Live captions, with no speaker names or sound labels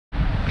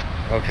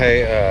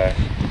Okay,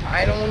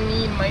 I don't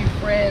need my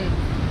friend.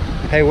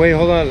 hey, wait,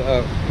 hold on.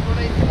 That's what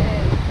I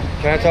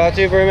said. Can I talk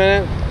to you for a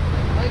minute?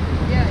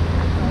 Yeah, you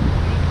can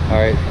talk to me.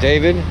 All right,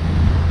 David?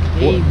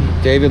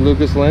 David. David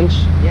Lucas Lynch?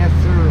 Yes,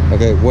 sir.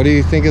 Okay, what do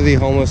you think of the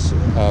homeless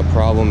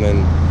problem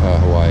in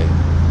Hawaii?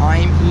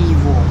 I'm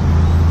evil.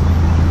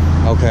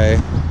 Okay,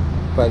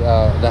 but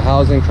the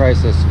housing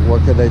crisis,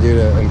 what could they do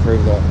to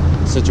improve the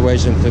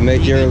situation to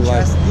make your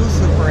life? Trust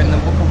Lucifer in the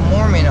Book of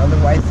Mormon,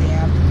 otherwise they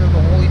have to throw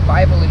the Holy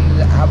Bible into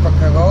the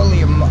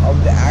Apocryphalium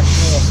of the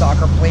actual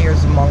soccer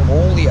players in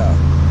Mongolia.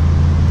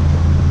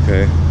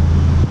 Okay.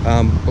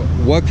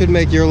 What could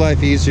make your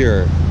life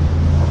easier?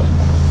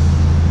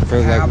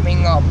 For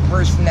Having a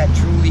person that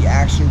truly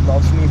actually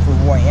loves me for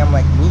who I am,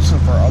 like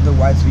Lucifer,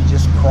 otherwise we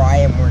just cry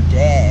and we're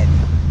dead.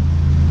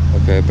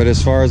 Okay, but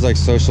as far as like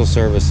social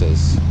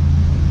services?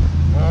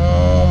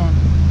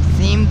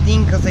 Same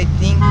thing, because I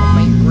think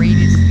my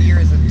greatest fear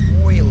is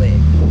a toilet.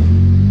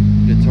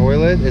 The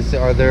toilet?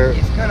 Are there...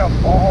 It's gonna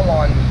fall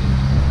on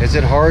me. Is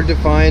it hard to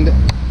find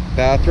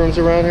bathrooms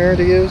around here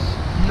to use?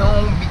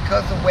 No,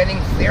 because of wedding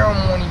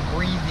ceremony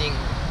breathing.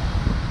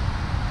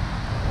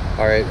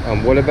 Alright,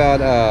 what about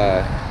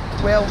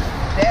 12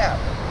 steps.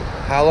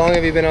 how long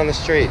have you been on the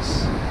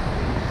streets?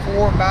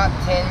 For about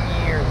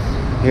 10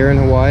 years. Here in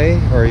Hawaii?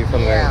 Or are you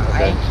from there? Yeah,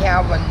 Okay. I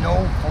have a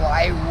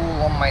no-fly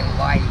rule on my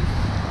life.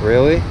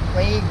 Really?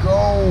 Play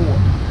Go,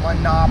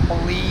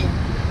 Monopoly.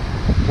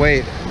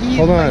 Wait, He's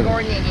hold my on.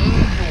 guardian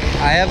angel.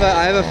 I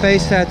have a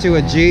face tattoo,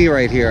 a G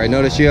right here. I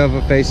noticed you have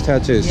a face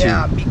tattoo.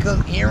 Yeah,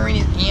 because Aaron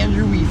and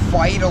Andrew, we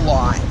fight a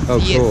lot. Oh,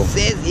 See, cool. it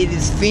says it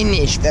is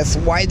finished. That's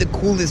why the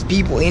coolest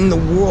people in the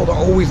world are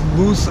always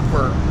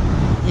Lucifer.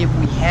 If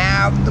we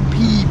have the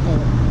people,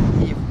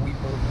 if we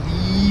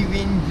believe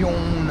in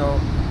Jonah,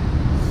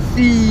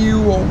 see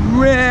you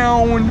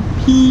around,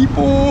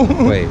 people.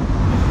 Wait,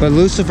 but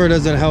Lucifer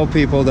doesn't help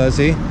people, does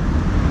he?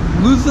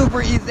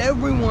 Lucifer is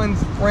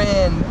everyone's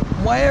friend.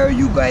 Why are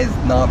you guys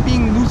not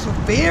being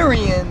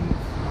Luciferian?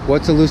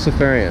 What's a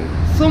Luciferian?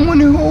 Someone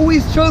who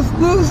always trusts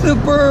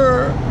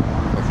Lucifer.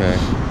 Okay.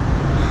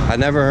 I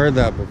never heard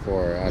that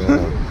before. I don't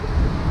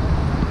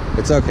know.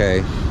 It's okay.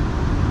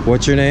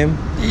 What's your name?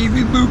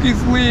 David Lucas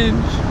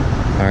Lynch.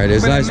 All right,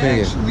 it's But nice I'm meeting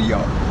you. actually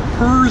a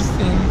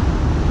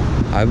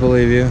person. I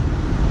believe you.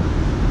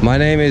 My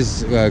name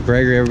is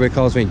Gregory. Everybody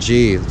calls me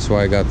G. That's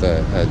why I got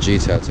the G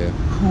tattoo.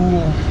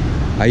 Cool.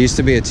 I used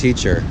to be a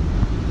teacher.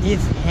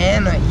 It's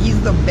Hannah.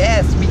 He's the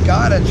best. We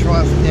gotta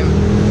trust him.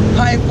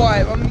 High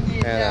five. I'm gonna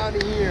get Hannah. out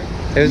of here.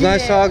 It was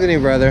nice talking to you,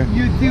 brother.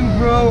 You too,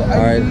 bro. All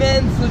right.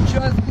 Amen. So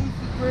trust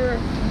Lucifer.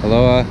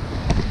 Aloha.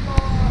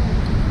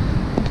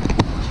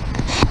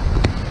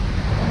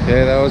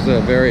 Okay, that was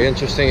a very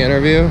interesting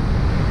interview.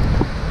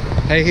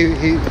 Hey,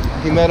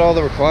 he met all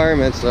the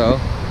requirements though.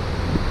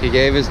 He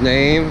gave his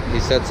name. He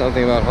said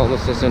something about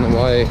homelessness in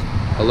Hawaii.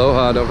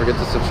 Aloha. Don't forget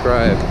to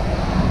subscribe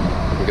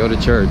and go to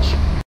church.